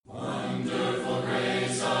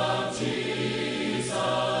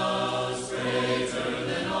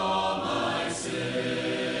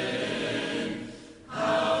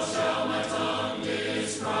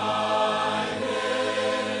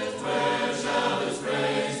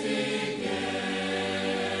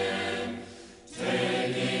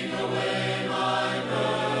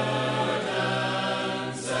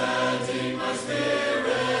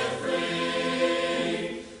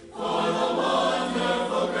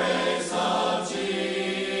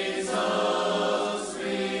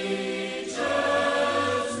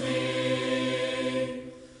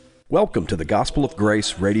Welcome to the Gospel of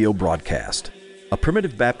Grace radio broadcast, a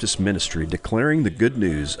Primitive Baptist ministry declaring the good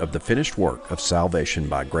news of the finished work of salvation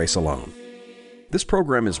by grace alone. This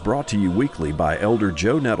program is brought to you weekly by Elder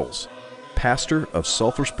Joe Nettles, pastor of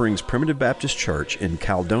Sulphur Springs Primitive Baptist Church in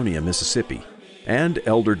Caledonia, Mississippi, and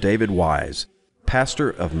Elder David Wise, pastor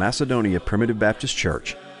of Macedonia Primitive Baptist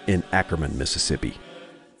Church in Ackerman, Mississippi.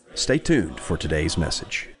 Stay tuned for today's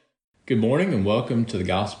message. Good morning and welcome to the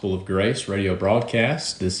Gospel of Grace radio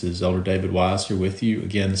broadcast. This is Elder David Wise here with you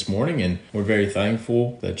again this morning, and we're very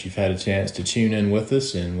thankful that you've had a chance to tune in with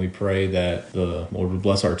us, and we pray that the Lord will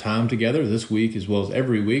bless our time together this week as well as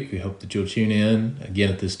every week. We hope that you'll tune in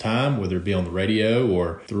again at this time, whether it be on the radio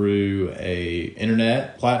or through a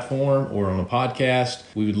internet platform or on a podcast.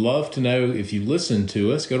 We would love to know if you listen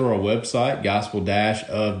to us. Go to our website,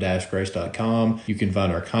 gospel-of-grace.com. You can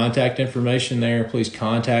find our contact information there. Please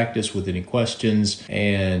contact us with any questions,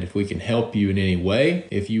 and if we can help you in any way.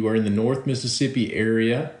 If you are in the North Mississippi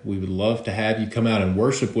area, we would love to have you come out and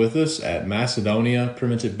worship with us at Macedonia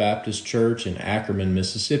Primitive Baptist Church in Ackerman,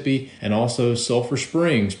 Mississippi, and also Sulphur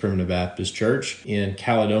Springs Primitive Baptist Church in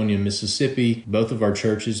Caledonia, Mississippi. Both of our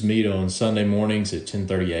churches meet on Sunday mornings at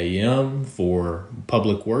 10:30 a.m. for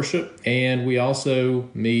public worship, and we also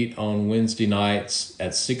meet on Wednesday nights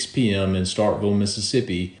at 6 p.m. in Starkville,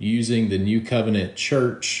 Mississippi, using the New Covenant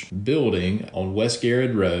Church building on West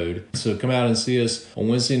Garrett Road. So come out and see us on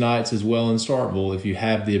Wednesday nights as well in Starkville if you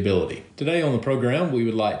have the ability. Today on the program, we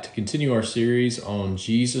would like to continue our series on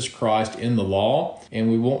Jesus Christ in the Law,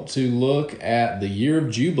 and we want to look at the year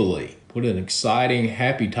of Jubilee. What an exciting,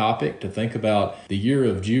 happy topic to think about, the year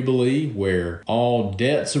of Jubilee, where all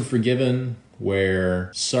debts are forgiven,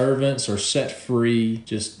 where servants are set free.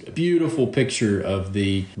 Just a beautiful picture of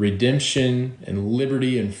the redemption and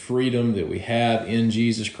liberty and freedom that we have in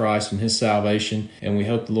Jesus Christ and His salvation. And we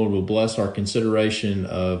hope the Lord will bless our consideration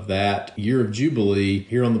of that year of Jubilee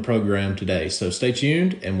here on the program today. So stay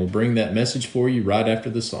tuned, and we'll bring that message for you right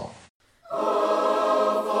after the song.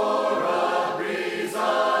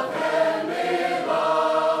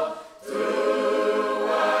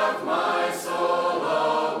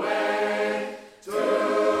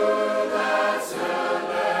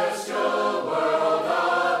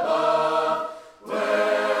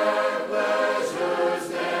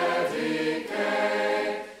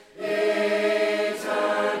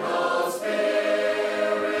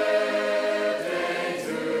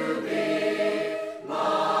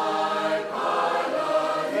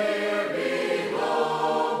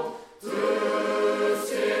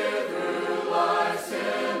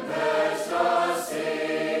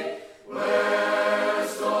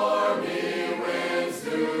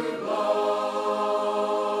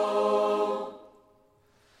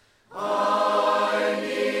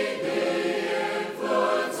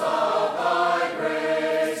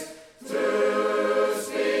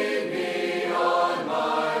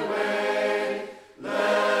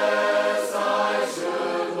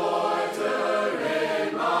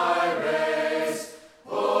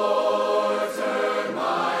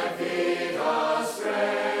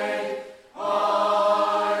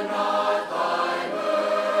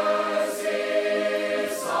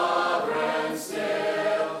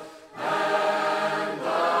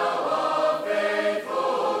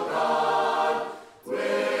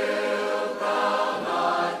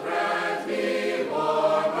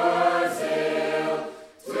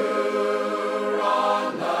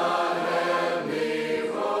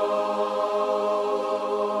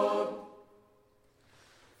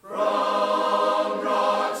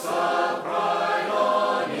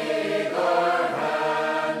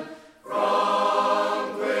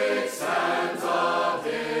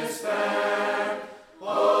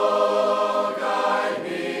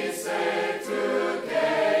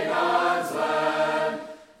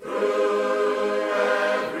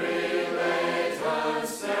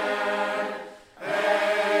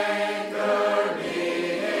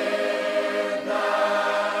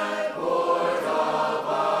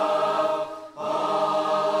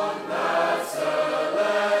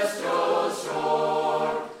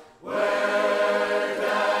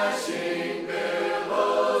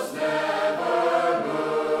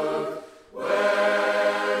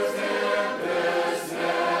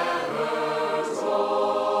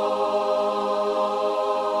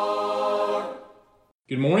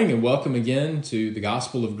 morning and welcome again to the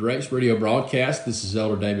Gospel of Grace radio broadcast. This is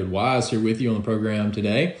Elder David Wise here with you on the program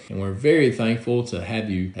today, and we're very thankful to have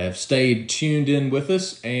you have stayed tuned in with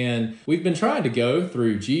us. And we've been trying to go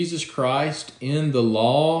through Jesus Christ in the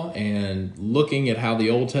law and looking at how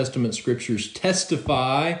the Old Testament scriptures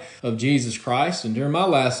testify of Jesus Christ. And during my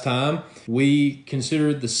last time, we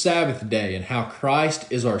considered the Sabbath day and how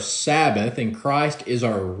Christ is our Sabbath and Christ is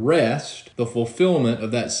our rest, the fulfillment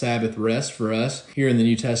of that Sabbath rest for us here in the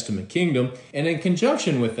New Testament kingdom. And in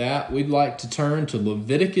conjunction with that, we'd like to turn to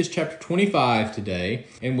Leviticus chapter 25 today,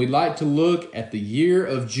 and we'd like to look at the year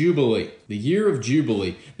of Jubilee. The year of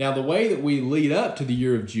Jubilee. Now, the way that we lead up to the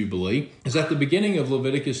year of Jubilee is at the beginning of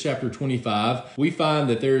Leviticus chapter 25, we find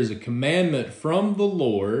that there is a commandment from the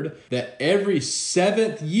Lord that every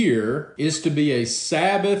seventh year is to be a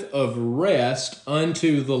Sabbath of rest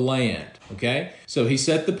unto the land. Okay? So he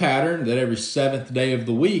set the pattern that every seventh day of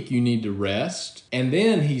the week you need to rest. And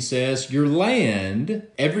then he says, your land,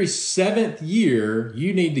 every seventh year,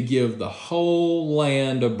 you need to give the whole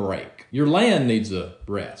land a break. Your land needs a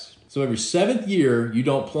rest. So every seventh year, you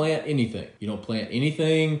don't plant anything. You don't plant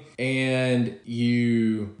anything, and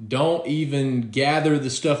you don't even gather the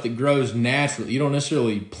stuff that grows naturally. You don't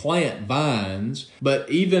necessarily plant vines, but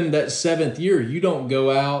even that seventh year, you don't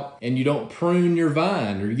go out and you don't prune your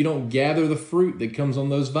vine, or you don't gather the fruit that comes on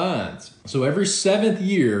those vines. So every seventh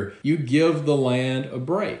year, you give the land a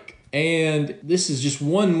break. And this is just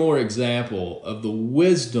one more example of the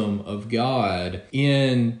wisdom of God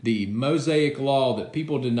in the Mosaic law that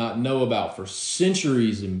people did not know about for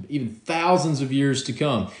centuries and even thousands of years to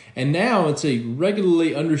come. And now it's a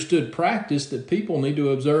regularly understood practice that people need to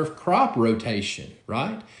observe crop rotation,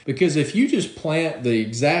 right? Because if you just plant the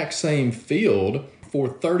exact same field for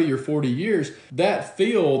 30 or 40 years, that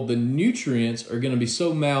field, the nutrients are going to be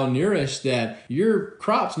so malnourished that your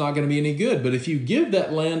crop's not going to be any good. But if you give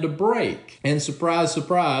that land a break, and surprise,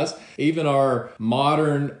 surprise, even our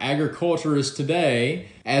modern agriculturists today,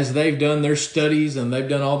 as they've done their studies and they've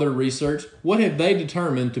done all their research, what have they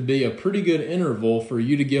determined to be a pretty good interval for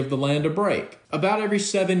you to give the land a break? About every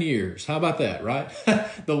 7 years. How about that, right?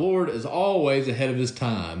 The Lord is always ahead of his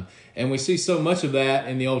time. And we see so much of that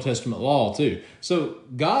in the Old Testament law too. So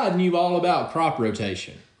God knew all about crop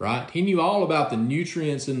rotation, right? He knew all about the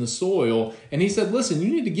nutrients in the soil. And he said, listen, you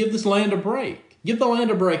need to give this land a break. Give the land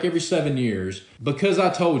a break every 7 years because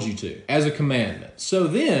I told you to, as a commandment. So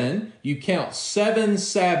then you count 7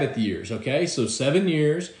 Sabbath years, okay? So 7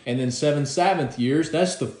 years and then 7 Sabbath years.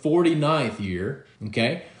 That's the 49th year,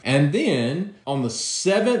 okay? And then on the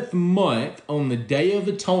 7th month, on the Day of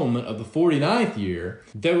Atonement of the 49th year,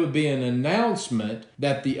 there would be an announcement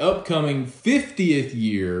that the upcoming 50th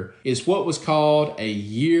year is what was called a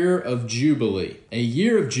year of Jubilee. A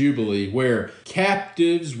year of Jubilee where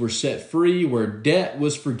captives were set free, where debt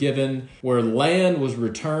was forgiven, where land was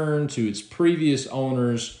returned to its previous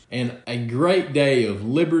owners, and a great day of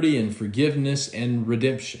liberty and forgiveness and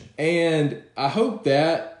redemption. And I hope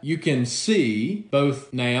that you can see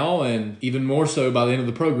both now and even more so by the end of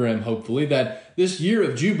the program, hopefully, that this year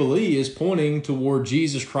of Jubilee is pointing toward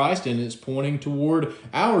Jesus Christ, and it's pointing toward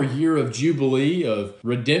our year of Jubilee, of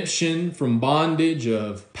redemption from bondage,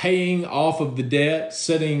 of paying off of the debt,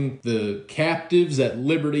 setting the captives at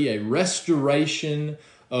liberty, a restoration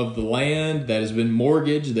of the land that has been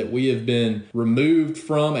mortgaged, that we have been removed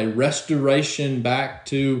from, a restoration back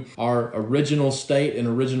to our original state and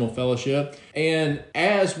original fellowship. And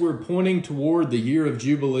as we're pointing toward the year of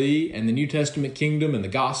Jubilee and the New Testament kingdom and the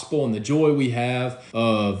gospel and the joy we have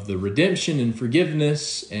of the redemption and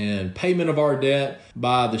forgiveness and payment of our debt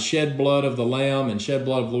by the shed blood of the Lamb and shed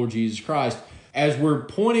blood of Lord Jesus Christ, as we're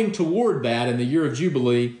pointing toward that in the year of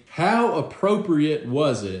Jubilee, how appropriate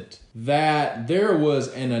was it that there was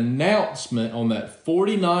an announcement on that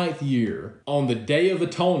 49th year on the Day of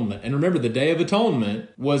Atonement? And remember, the Day of Atonement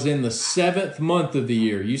was in the 7th month of the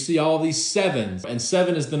year. You see all these sevens, and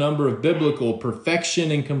 7 is the number of biblical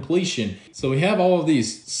perfection and completion. So we have all of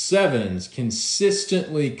these sevens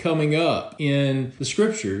consistently coming up in the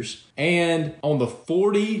scriptures. And on the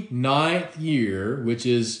 49th year, which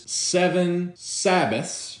is 7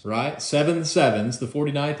 Sabbaths, right? 7 sevens, the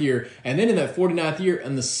 49th year. And then in that 49th year,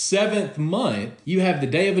 in the 7th month, you have the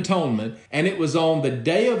Day of Atonement. And it was on the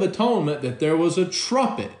Day of Atonement that there was a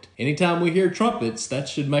trumpet. Anytime we hear trumpets, that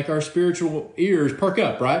should make our spiritual ears perk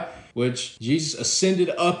up, right? Which Jesus ascended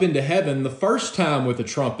up into heaven the first time with a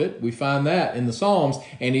trumpet. We find that in the Psalms.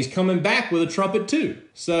 And he's coming back with a trumpet too.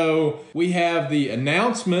 So we have the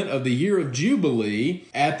announcement of the year of Jubilee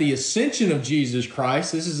at the ascension of Jesus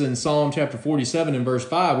Christ. This is in Psalm chapter 47 and verse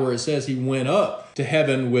 5, where it says he went up to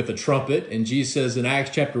heaven with a trumpet. And Jesus says in Acts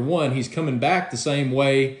chapter 1, he's coming back the same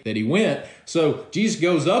way that he went. So Jesus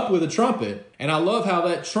goes up with a trumpet. And I love how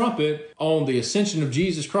that trumpet on the ascension of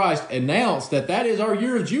Jesus Christ announced that that is our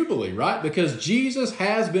year of Jubilee, right? Because Jesus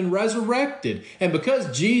has been resurrected. And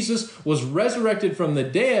because Jesus was resurrected from the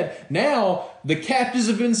dead, now the captives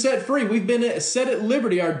have been set free. We've been set at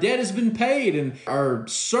liberty. Our debt has been paid, and our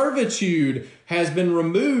servitude has been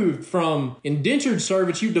removed from indentured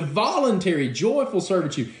servitude to voluntary, joyful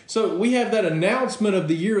servitude. So we have that announcement of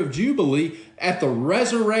the year of Jubilee at the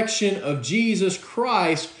resurrection of Jesus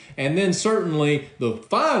Christ. And then certainly the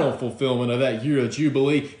final fulfillment of that year of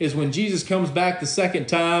Jubilee is when Jesus comes back the second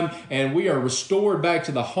time and we are restored back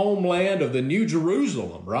to the homeland of the New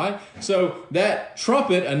Jerusalem, right? So that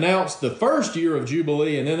trumpet announced the first year of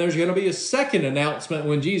Jubilee, and then there's going to be a second announcement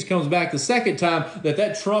when Jesus comes back the second time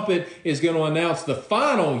that trumpet is going to announce the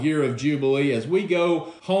final year of Jubilee as we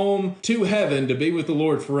go home to heaven to be with the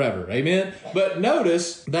Lord forever. Amen? But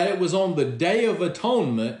notice that it was on the Day of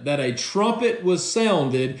Atonement that a trumpet was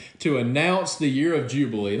sounded to announce the year of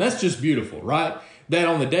Jubilee. And that's just beautiful, right? That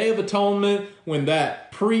on the Day of Atonement, when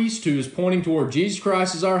that priest who is pointing toward Jesus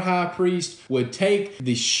Christ as our high priest would take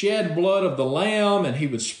the shed blood of the lamb and he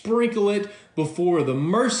would sprinkle it before the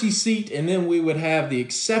mercy seat, and then we would have the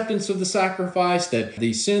acceptance of the sacrifice, that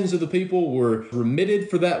the sins of the people were remitted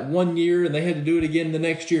for that 1 year and they had to do it again the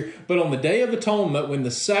next year. But on the Day of Atonement, when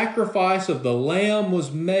the sacrifice of the lamb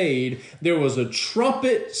was made, there was a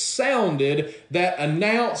trumpet sounded that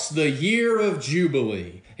announced the year of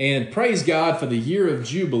Jubilee. And praise God for the year of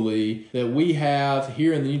Jubilee that we have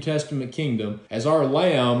here in the New Testament kingdom, as our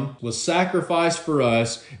lamb was sacrificed for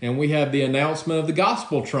us, and we have the announcement of the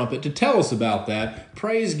gospel trumpet to tell us about that.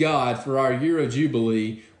 Praise God for our year of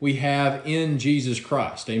Jubilee we have in Jesus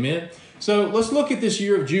Christ. Amen. So let's look at this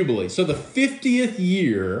year of Jubilee. So the 50th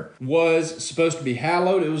year was supposed to be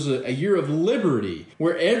hallowed. It was a year of liberty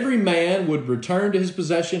where every man would return to his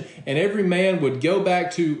possession and every man would go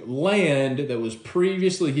back to land that was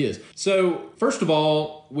previously his. So first of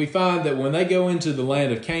all, we find that when they go into the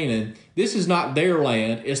land of Canaan, this is not their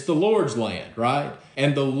land, it's the Lord's land, right?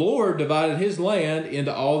 And the Lord divided his land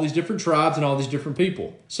into all these different tribes and all these different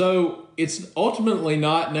people. So it's ultimately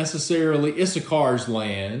not necessarily Issachar's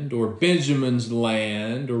land or Benjamin's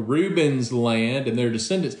land or Reuben's land and their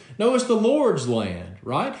descendants. No, it's the Lord's land,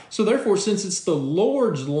 right? So therefore, since it's the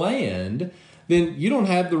Lord's land, then you don't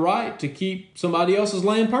have the right to keep somebody else's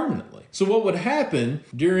land permanently. So what would happen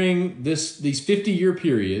during these 50-year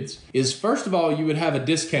periods is, first of all, you would have a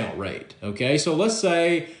discount rate, okay? So let's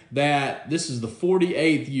say that this is the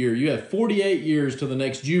 48th year. You have 48 years to the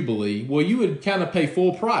next Jubilee. Well, you would kind of pay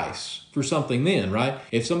full price for something then, right?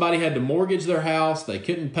 If somebody had to mortgage their house, they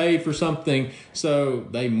couldn't pay for something, so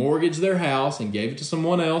they mortgaged their house and gave it to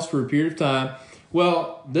someone else for a period of time.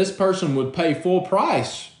 Well, this person would pay full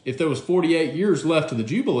price if there was 48 years left to the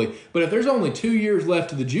Jubilee. But if there's only 2 years left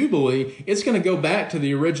to the Jubilee, it's going to go back to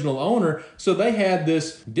the original owner. So they had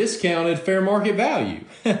this discounted fair market value.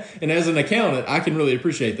 And as an accountant, I can really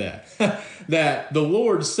appreciate that. That the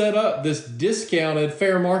Lord set up this discounted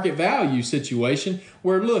fair market value situation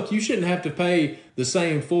where, look, you shouldn't have to pay the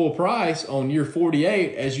same full price on year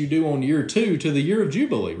 48 as you do on year 2 to the year of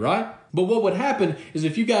Jubilee, right? But what would happen is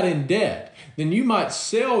if you got in debt, then you might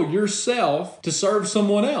sell yourself to serve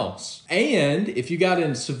someone else. And if you got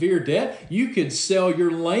in severe debt, you could sell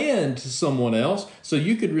your land to someone else so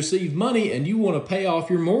you could receive money and you want to pay off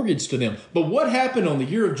your mortgage to them. But what happened on the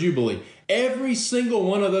year of Jubilee? Every single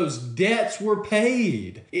one of those debts were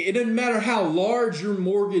paid. It didn't matter how large your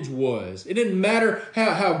mortgage was. It didn't matter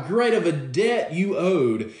how great of a debt you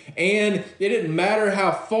owed. And it didn't matter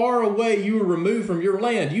how far away you were removed from your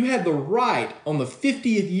land. You had the right on the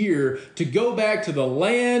 50th year to go back to the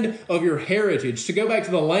land of your heritage, to go back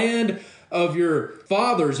to the land of your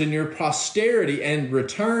fathers and your posterity and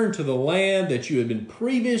return to the land that you had been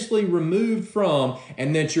previously removed from,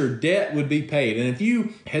 and that your debt would be paid. And if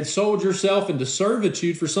you had sold yourself into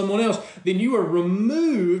servitude for someone else, then you are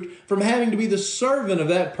removed from having to be the servant of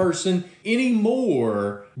that person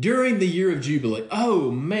anymore during the year of Jubilee.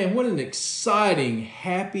 Oh man, what an exciting,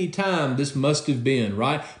 happy time this must have been,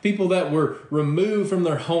 right? People that were removed from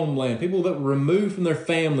their homeland, people that were removed from their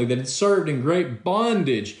family, that had served in great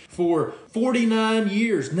bondage for 49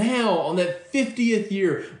 years. Now, on that 50th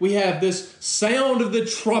year, we have this sound of the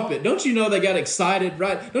trumpet. Don't you know they got excited,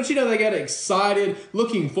 right? Don't you know they got excited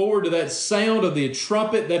looking forward to that sound of the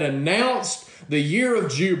trumpet that announced the year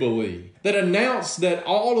of Jubilee? that announced that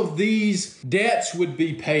all of these debts would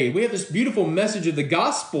be paid. We have this beautiful message of the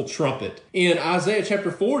gospel trumpet in Isaiah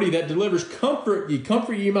chapter 40 that delivers, comfort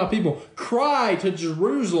ye, my people. Cry to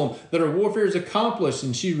Jerusalem that her warfare is accomplished,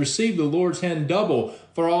 and she received the Lord's hand double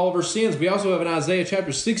for all of her sins. We also have in Isaiah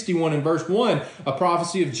chapter 61 and verse 1 a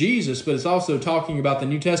prophecy of Jesus, but it's also talking about the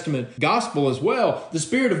New Testament gospel as well. The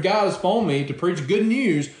Spirit of God has upon me to preach good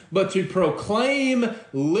news, but to proclaim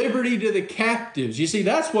liberty to the captives. You see,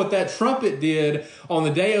 that's what that trumpet did on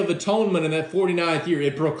the Day of Atonement in that 49th year.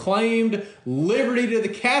 It proclaimed liberty to the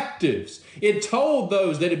captives. It told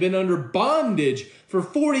those that had been under bondage for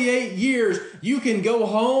 48 years, you can go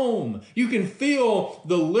home. You can feel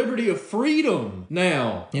the liberty of freedom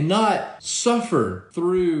now and not suffer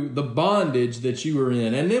through the bondage that you were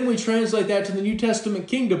in. And then we translate that to the New Testament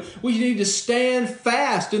kingdom. We need to stand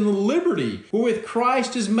fast in the liberty wherewith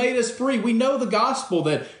Christ has made us free. We know the gospel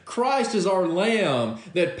that Christ is our lamb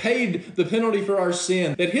that paid the penalty for our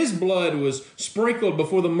sin, that his blood was sprinkled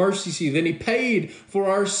before the mercy seat, then he paid for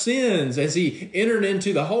our sins as he entered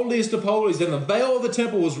into the holiest of holies, and the veil of the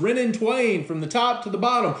temple was rent in twain from the top to the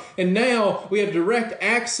bottom, and now we have direct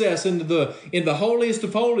access into the holiest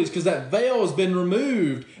of holies because that veil has been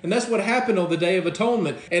removed. And that's what happened on the Day of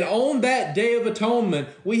Atonement. And on that Day of Atonement,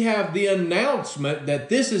 we have the announcement that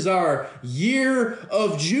this is our year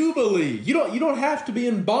of Jubilee. You don't have to be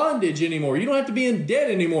in bondage anymore. You don't have to be in debt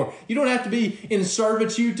anymore. You don't have to be in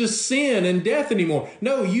servitude to sin and death anymore.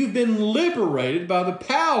 No, you've been liberated by the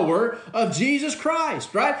power of Jesus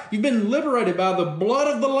Christ, right? You've been liberated by the blood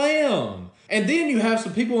of the Lamb. And then you have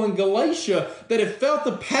some people in Galatia that have felt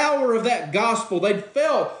the power of that gospel. They'd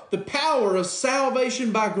felt the power of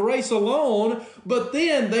salvation by grace alone. But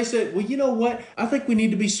then they said, well, you know what? I think we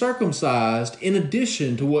need to be circumcised in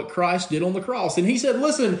addition to what Christ did on the cross. And he said,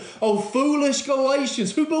 listen, oh foolish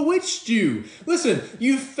Galatians, who bewitched you? Listen,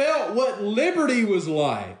 you felt what liberty was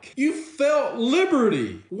like. You felt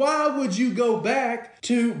liberty. Why would you go back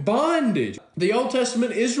to bondage? The Old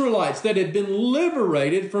Testament Israelites that had been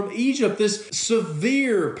liberated from Egypt, this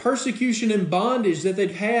severe persecution and bondage that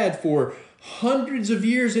they'd had for hundreds of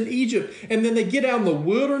years in Egypt. And then they get out in the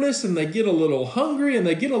wilderness and they get a little hungry and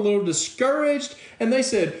they get a little discouraged. And they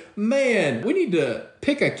said, man, we need to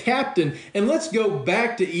pick a captain and let's go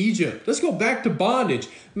back to Egypt. Let's go back to bondage.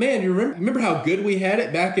 Man, you remember how good we had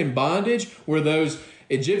it back in bondage, where those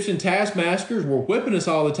Egyptian taskmasters were whipping us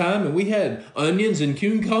all the time and we had onions and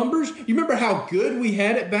cucumbers? You remember how good we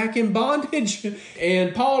had it back in bondage?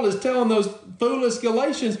 And Paul is telling those foolish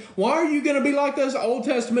Galatians, why are you going to be like those Old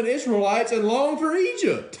Testament Israelites and long for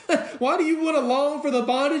Egypt? Why do you want to long for the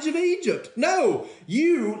bondage of Egypt? No,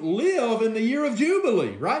 you live in the year of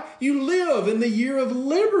Jubilee, right? You live in the year of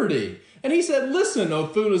liberty. And he said, listen, O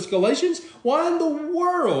foolish Galatians, why in the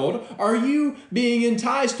world are you being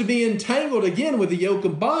enticed to be entangled again with the yoke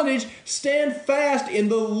of bondage? Stand fast in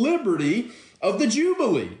the liberty of the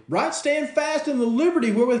Jubilee, right? Stand fast in the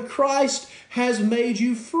liberty wherewith Christ has made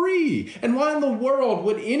you free. And why in the world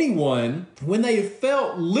would anyone, when they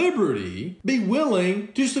felt liberty, be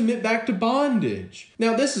willing to submit back to bondage?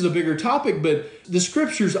 Now, this is a bigger topic, but the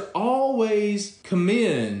scriptures always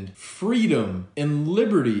commend freedom and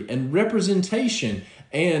liberty and representation.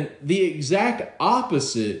 And the exact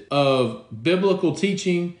opposite of biblical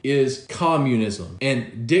teaching is communism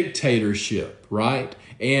and dictatorship, right?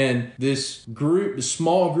 And this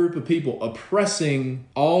small group of people oppressing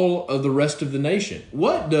all of the rest of the nation.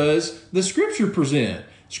 What does the scripture present?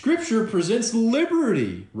 Scripture presents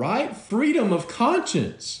liberty, right? Freedom of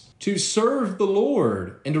conscience to serve the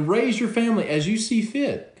Lord and to raise your family as you see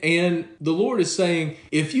fit. And the Lord is saying,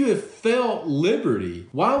 if you have felt liberty,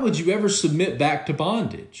 why would you ever submit back to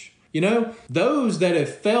bondage? You know, those that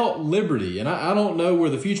have felt liberty, and I don't know where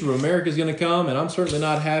the future of America is going to come, and I'm certainly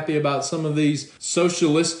not happy about some of these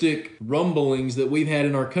socialistic rumblings that we've had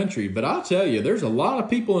in our country, but I'll tell you, there's a lot of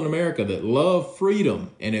people in America that love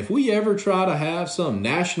freedom, and if we ever try to have some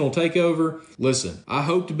national takeover, listen, I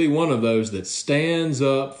hope to be one of those that stands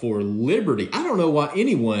up for liberty. I don't know why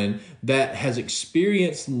anyone that has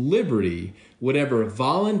experienced liberty would ever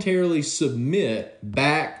voluntarily submit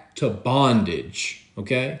back to bondage,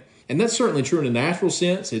 okay? And that's certainly true in a natural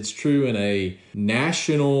sense. It's true in a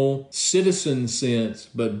national citizen sense.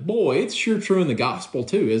 But boy, it's sure true in the gospel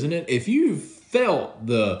too, isn't it? If you've felt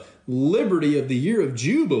the liberty of the year of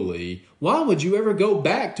Jubilee, why would you ever go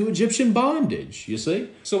back to Egyptian bondage, you see?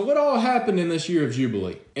 So what all happened in this year of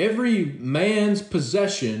Jubilee? Every man's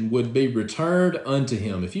possession would be returned unto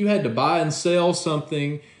him. If you had to buy and sell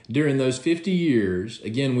something during those 50 years,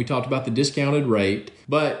 again, we talked about the discounted rate,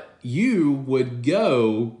 but you would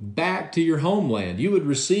go back to your homeland. You would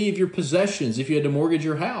receive your possessions. If you had to mortgage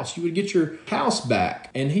your house, you would get your house back.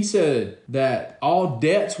 And he said that all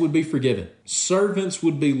debts would be forgiven. Servants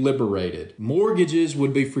would be liberated. Mortgages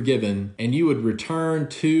would be forgiven, and you would return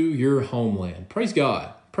to your homeland. Praise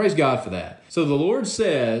God. Praise God for that. So the Lord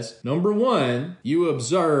says, number one, you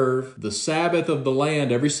observe the Sabbath of the land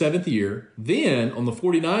every 7th year. Then on the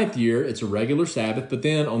 49th year, it's a regular Sabbath. But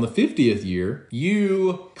then on the 50th year,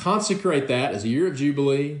 you consecrate that as a year of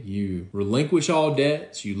Jubilee. You relinquish all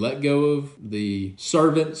debts. You let go of the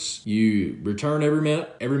servants. You return every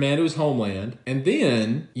man to his homeland. And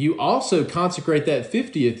then you also consecrate that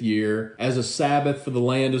 50th year as a Sabbath for the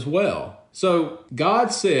land as well. So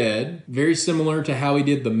God said, very similar to how he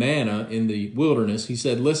did the manna in the wilderness, he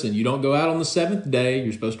said, listen, you don't go out on the 7th day.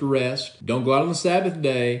 You're supposed to rest. Don't go out on the Sabbath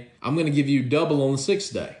day. I'm going to give you double on the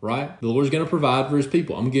 6th day, right? The Lord's going to provide for his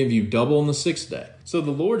people. I'm going to give you double on the 6th day. So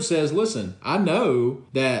the Lord says, listen, I know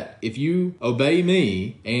that if you obey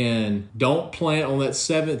me and don't plant on that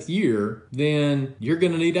 7th year, then you're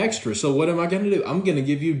going to need extra. So what am I going to do? I'm going to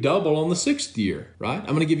give you double on the 6th year, right? I'm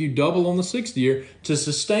going to give you double on the 6th year to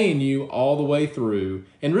sustain you all the way through.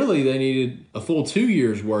 And really, they needed a full 2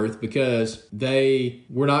 years worth because they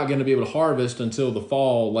were not going to be able to harvest until the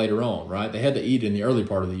fall later on, right? They had to eat in the early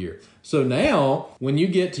part of the year. So now, when you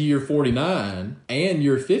get to year 49 and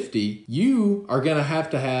year 50, you are going to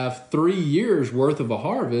have 3 years worth of a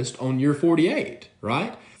harvest on year 48,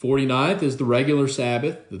 right? 49th is the regular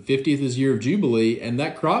Sabbath, the 50th is year of Jubilee, and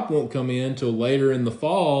that crop won't come in till later in the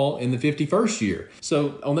fall in the 51st year.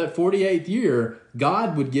 So on that 48th year,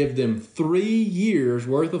 God would give them 3 years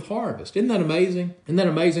worth of harvest. Isn't that amazing? Isn't that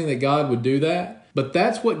amazing that God would do that? But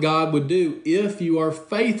that's what God would do if you are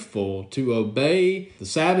faithful to obey the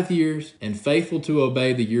Sabbath years and faithful to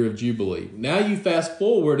obey the year of Jubilee. Now you fast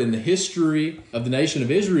forward in the history of the nation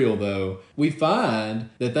of Israel, though, we find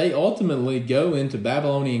that they ultimately go into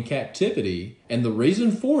Babylonian captivity. And the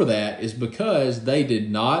reason for that is because they did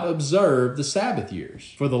not observe the Sabbath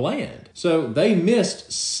years for the land. So they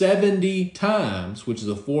missed 70 times, which is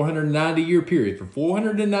a 490-year period. For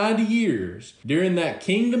 490 years during that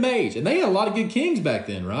kingdom age. And they had a lot of good kings back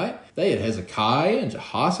then, right? They had Hezekiah and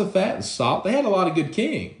Jehoshaphat and Saul. They had a lot of good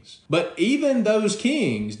kings. But even those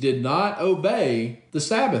kings did not obey the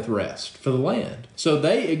Sabbath rest for the land. So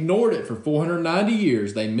they ignored it for 490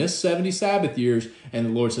 years. They missed 70 Sabbath years. And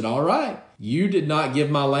the Lord said, all right, you did not give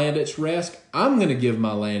my land its rest. I'm going to give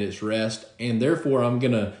my land its rest. And therefore, I'm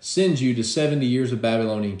going to send you to 70 years of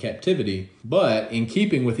Babylonian captivity. But in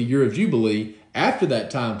keeping with the year of Jubilee, after that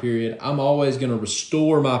time period, I'm always going to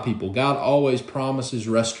restore my people. God always promises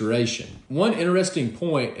restoration. One interesting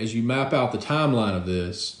point as you map out the timeline of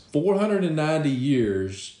this, 490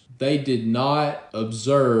 years, they did not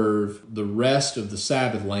observe the rest of the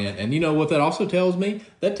Sabbath land. And you know what that also tells me?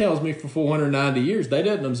 That tells me for 490 years, they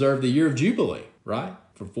didn't observe the year of Jubilee, right?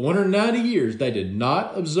 For 490 years, they did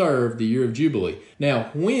not observe the year of Jubilee.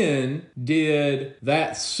 Now, when did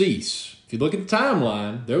that cease? If you look at the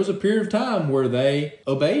timeline, there was a period of time where they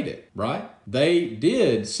obeyed it, right? They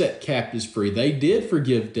did set captives free. They did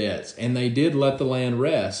forgive debts, and they did let the land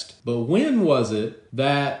rest. But when was it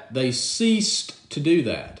that they ceased to do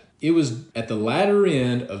that? It was at the latter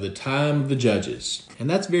end of the time of the judges. And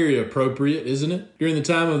that's very appropriate, isn't it? During the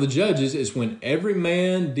time of the judges, it's when every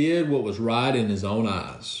man did what was right in his own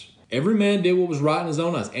eyes. Every man did what was right in his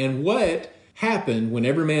own eyes. And what happened when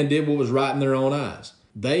every man did what was right in their own eyes?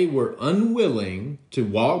 They were unwilling to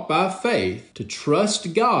walk by faith, to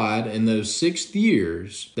trust God in those 6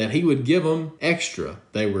 years that he would give them extra.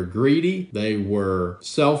 They were greedy, they were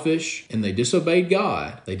selfish, and they disobeyed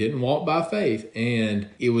God. They didn't walk by faith. And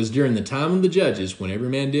it was during the time of the judges, when every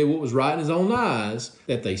man did what was right in his own eyes,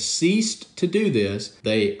 that they ceased to do this.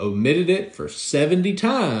 They omitted it for 70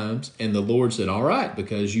 times, and the Lord said, all right,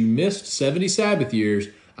 because you missed 70 Sabbath years,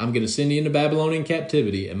 I'm going to send you into Babylonian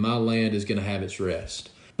captivity, and my land is going to have its rest.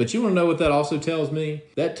 But you want to know what that also tells me?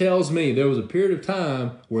 That tells me there was a period of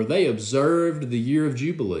time where they observed the year of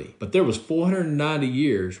Jubilee. But there was 490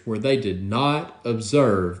 years where they did not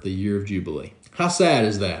observe the year of Jubilee. How sad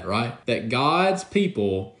is that, right? That God's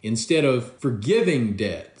people, instead of forgiving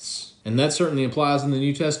debts, and that certainly applies in the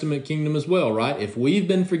New Testament kingdom as well, right? If we've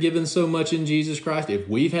been forgiven so much in Jesus Christ, if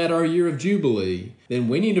we've had our year of Jubilee, then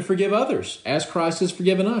we need to forgive others as Christ has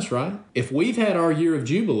forgiven us, right? If we've had our year of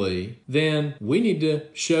Jubilee, then we need to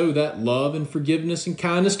show that love and forgiveness and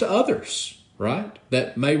kindness to others, right?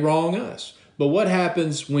 That may wrong us. But what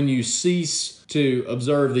happens when you cease to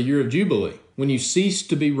observe the year of Jubilee? when you cease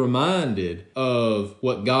to be reminded of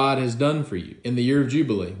what God has done for you in the year of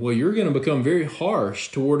Jubilee, well, you're going to become very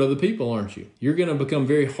harsh toward other people, aren't you? You're going to become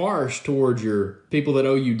very harsh towards your people that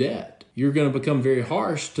owe you debt. You're going to become very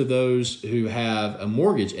harsh to those who have a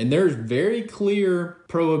mortgage. And there's very clear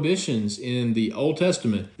prohibitions in the Old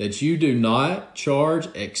Testament that you do not charge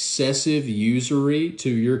excessive usury to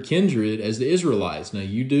your kindred as the Israelites. Now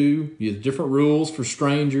you have different rules for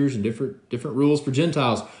strangers and different rules for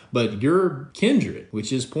Gentiles, but your kindred,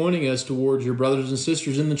 which is pointing us towards your brothers and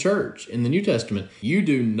sisters in the church in the New Testament, you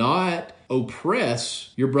do not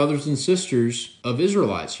oppress your brothers and sisters of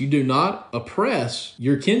Israelites. You do not oppress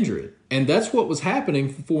your kindred. And that's what was happening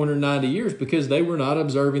for 490 years because they were not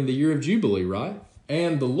observing the year of Jubilee, right?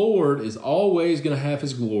 And the Lord is always going to have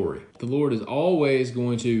His glory. The Lord is always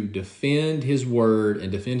going to defend His word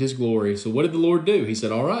and defend His glory. So what did the Lord do? He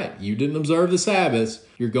said, all right, you didn't observe the Sabbaths.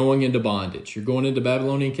 You're going into bondage. You're going into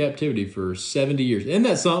Babylonian captivity for 70 years. Isn't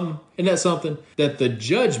that something? Isn't that something? That the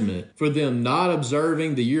judgment for them not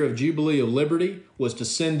observing the year of Jubilee of liberty was to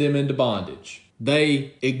send them into bondage.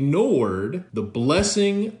 They ignored the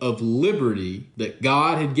blessing of liberty that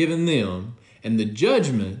God had given them, and the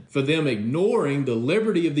judgment for them ignoring the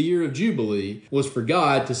liberty of the year of Jubilee was for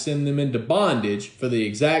God to send them into bondage for the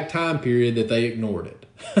exact time period that they ignored it.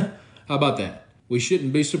 How about that? We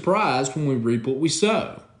shouldn't be surprised when we reap what we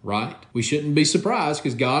sow, right? We shouldn't be surprised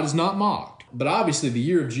because God is not mocked. But obviously the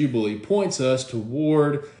year of Jubilee points us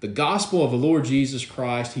toward the gospel of the Lord Jesus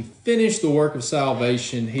Christ. He finished the work of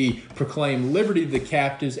salvation. He proclaimed liberty to the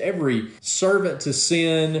captives. Every servant to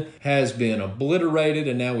sin has been obliterated,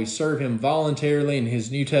 and now we serve Him voluntarily in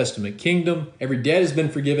His New Testament kingdom. Every debt has been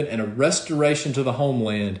forgiven and a restoration to the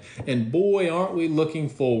homeland. And boy, aren't we looking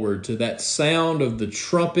forward to that sound of the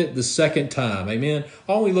trumpet the second time. Amen.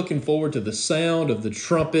 Aren't we looking forward to the sound of the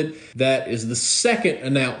trumpet that is the second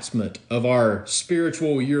announcement of our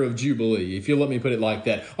spiritual year of Jubilee, if you'll let me put it like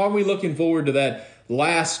that? Aren't we looking forward to that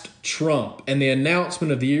last trump and the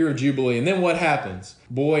announcement of the year of Jubilee? And then what happens?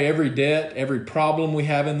 Boy, every debt, every problem we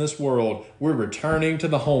have in this world, we're returning to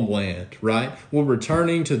the homeland, right? We're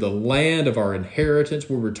returning to the land of our inheritance.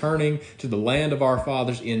 We're returning to the land of our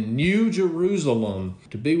fathers in New Jerusalem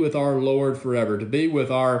to be with our Lord forever, to be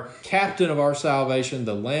with our captain of our salvation,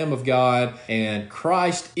 the Lamb of God, and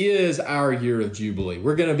Christ is our year of Jubilee.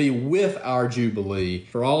 We're going to be with our Jubilee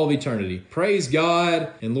for all of eternity. Praise God,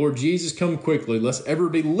 and Lord Jesus, come quickly. Let's ever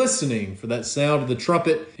be listening for that sound of the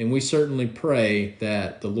trumpet, and we certainly pray that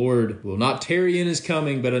the Lord will not tarry in His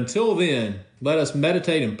coming, but until then, let us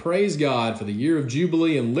meditate and praise God for the year of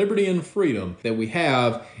Jubilee and liberty and freedom that we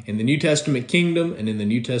have in the New Testament kingdom and in the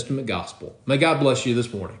New Testament gospel. May God bless you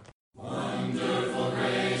this morning. Wonderful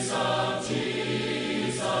grace of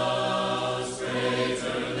Jesus,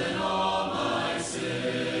 greater than all my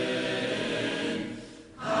sin.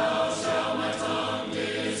 How shall my tongue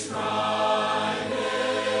describe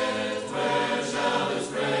it? Where shall His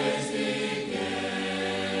praise begin?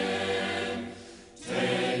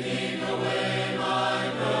 Taking away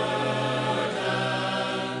my burden,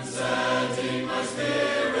 setting my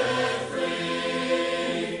spirit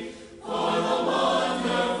free. For the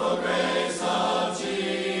wonderful grace of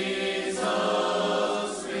Jesus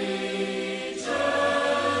reaches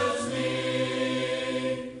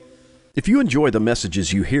me. If you enjoy the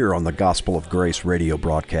messages you hear on the Gospel of Grace radio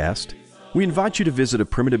broadcast, we invite you to visit a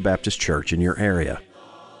Primitive Baptist church in your area.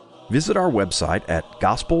 Visit our website at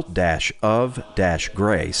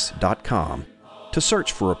gospel-of-grace.com to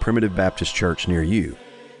search for a Primitive Baptist church near you,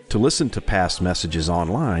 to listen to past messages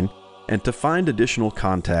online, and to find additional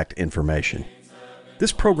contact information.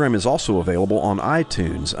 This program is also available on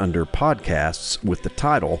iTunes under Podcasts with the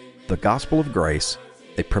title, The Gospel of Grace,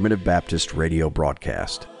 a Primitive Baptist radio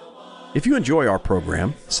broadcast. If you enjoy our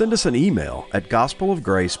program, send us an email at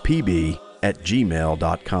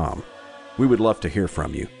gospelofgracepb@gmail.com. We would love to hear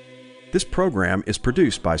from you. This program is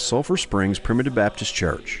produced by Sulphur Springs Primitive Baptist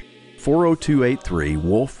Church, 40283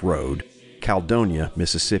 Wolf Road, Caledonia,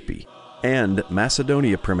 Mississippi, and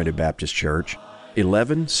Macedonia Primitive Baptist Church,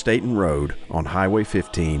 11 Staten Road on Highway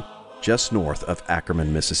 15, just north of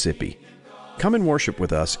Ackerman, Mississippi. Come and worship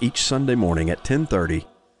with us each Sunday morning at 10:30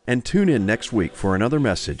 and tune in next week for another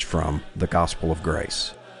message from the Gospel of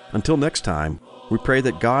Grace. Until next time, we pray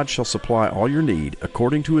that God shall supply all your need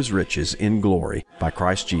according to His riches in glory by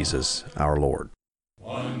Christ Jesus our Lord.